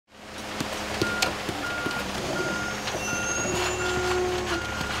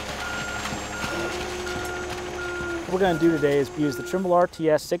What we're going to do today is use the Trimble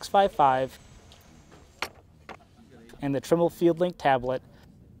RTS 655 and the Trimble FieldLink tablet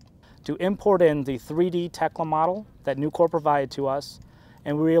to import in the 3D Tekla model that Nucor provided to us,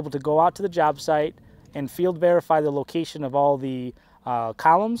 and we were able to go out to the job site and field verify the location of all the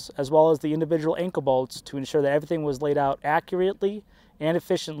columns as well as the individual ankle bolts to ensure that everything was laid out accurately and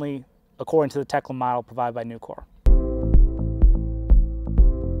efficiently according to the Tekla model provided by Nucor.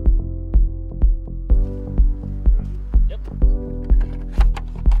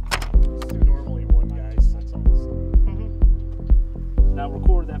 Now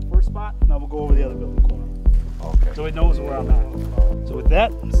record that first spot, now we'll go over the other building corner. Okay. So it knows where I'm at. So with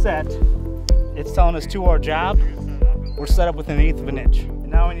that set, it's telling us to our job, we're set up within 1/8 of an inch. And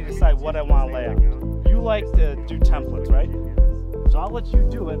now I need to decide what I want to lay out. You like to do templates, right? So I'll let you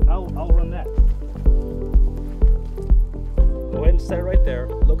do it, I'll run that. Go ahead and set it right there.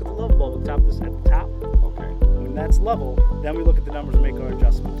 Look at the level bulb at the top. Okay. When that's level, then we look at the numbers and make our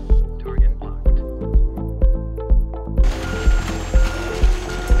adjustment. Target blocked.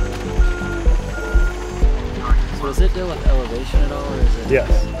 So does it deal with elevation at all, or is it?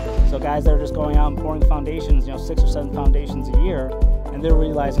 Yes. So guys that are just going out and pouring foundations, 6 or 7 foundations a year, and they're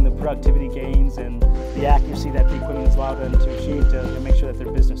realizing the productivity gains and the accuracy that the equipment has allowed them to achieve to make sure that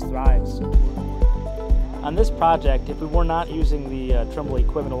their business thrives. On this project, if we were not using the Trimble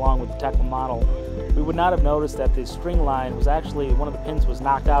equipment along with the Tekla model, we would not have noticed that the string line was actually, one of the pins was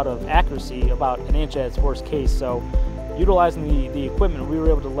knocked out of accuracy about 1 inch at its worst case. So utilizing the equipment, we were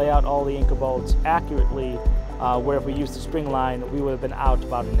able to lay out all the anchor bolts accurately, where if we used the string line, we would have been out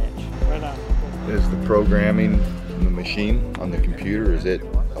about 1 inch. Right on. Is the programming in the machine on the computer, is it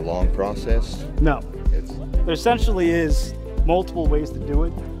a long process? No. There essentially is multiple ways to do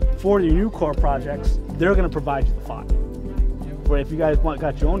it. For your Nucor projects, they're going to provide you the file. Where if you guys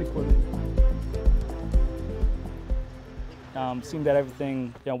got your own equipment, seemed that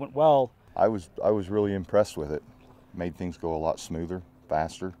everything went well. I was really impressed with it. Made things go a lot smoother,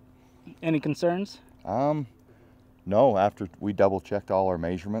 faster. Any concerns? No, after we double checked all our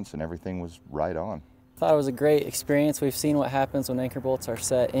measurements and everything was right on. I thought it was a great experience. We've seen what happens when anchor bolts are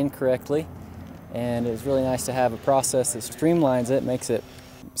set incorrectly, and it was really nice to have a process that streamlines it, makes it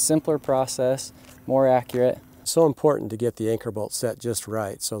a simpler process, more accurate. It's so important to get the anchor bolt set just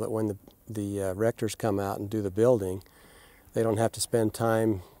right so that when the erectors come out and do the building, they don't have to spend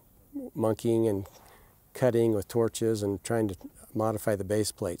time monkeying and cutting with torches and trying to modify the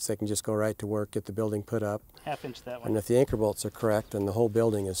base plates. They can just go right to work, get the building put up. Half inch that way. And if the anchor bolts are correct, then the whole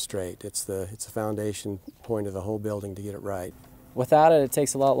building is straight. It's the foundation point of the whole building to get it right. Without it, it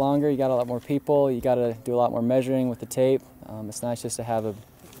takes a lot longer. You got a lot more people. You got to do a lot more measuring with the tape. It's nice just to have a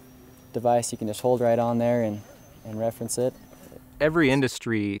device you can just hold right on there and reference it. Every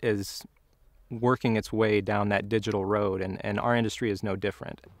industry is working its way down that digital road, and our industry is no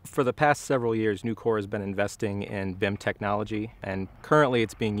different. For the past several years, Nucor has been investing in BIM technology, and currently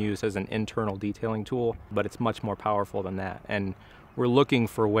it's being used as an internal detailing tool, but it's much more powerful than that. And we're looking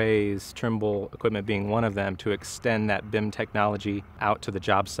for ways, Trimble equipment being one of them, to extend that BIM technology out to the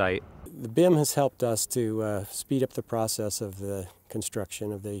job site. The BIM has helped us to speed up the process of the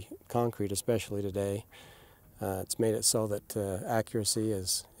construction of the concrete, especially today. It's made it so that accuracy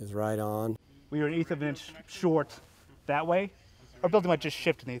is right on. We were 1/8 of an inch short that way. Our building might just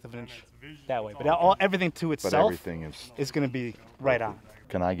shift 1/8 of an inch that way, but everything to itself is going to be right on.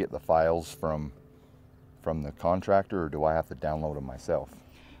 Can I get the files from the contractor, or do I have to download them myself?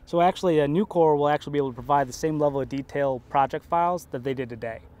 So actually, Nucor will actually be able to provide the same level of detail project files that they did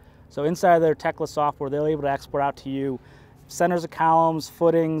today. So inside of their Tekla software, they're able to export out to you centers of columns,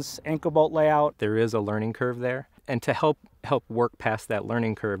 footings, anchor bolt layout. There is a learning curve there, and to help work past that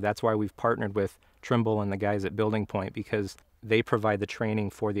learning curve, that's why we've partnered with Trimble and the guys at Building Point, because they provide the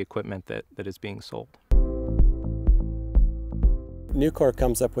training for the equipment that is being sold. Nucor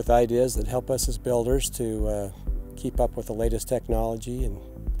comes up with ideas that help us as builders to keep up with the latest technology, and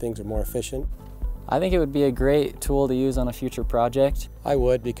things are more efficient. I think it would be a great tool to use on a future project. I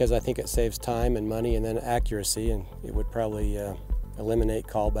would, because I think it saves time and money and then accuracy, and it would probably eliminate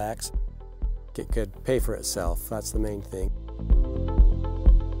callbacks. It could pay for itself, that's the main thing.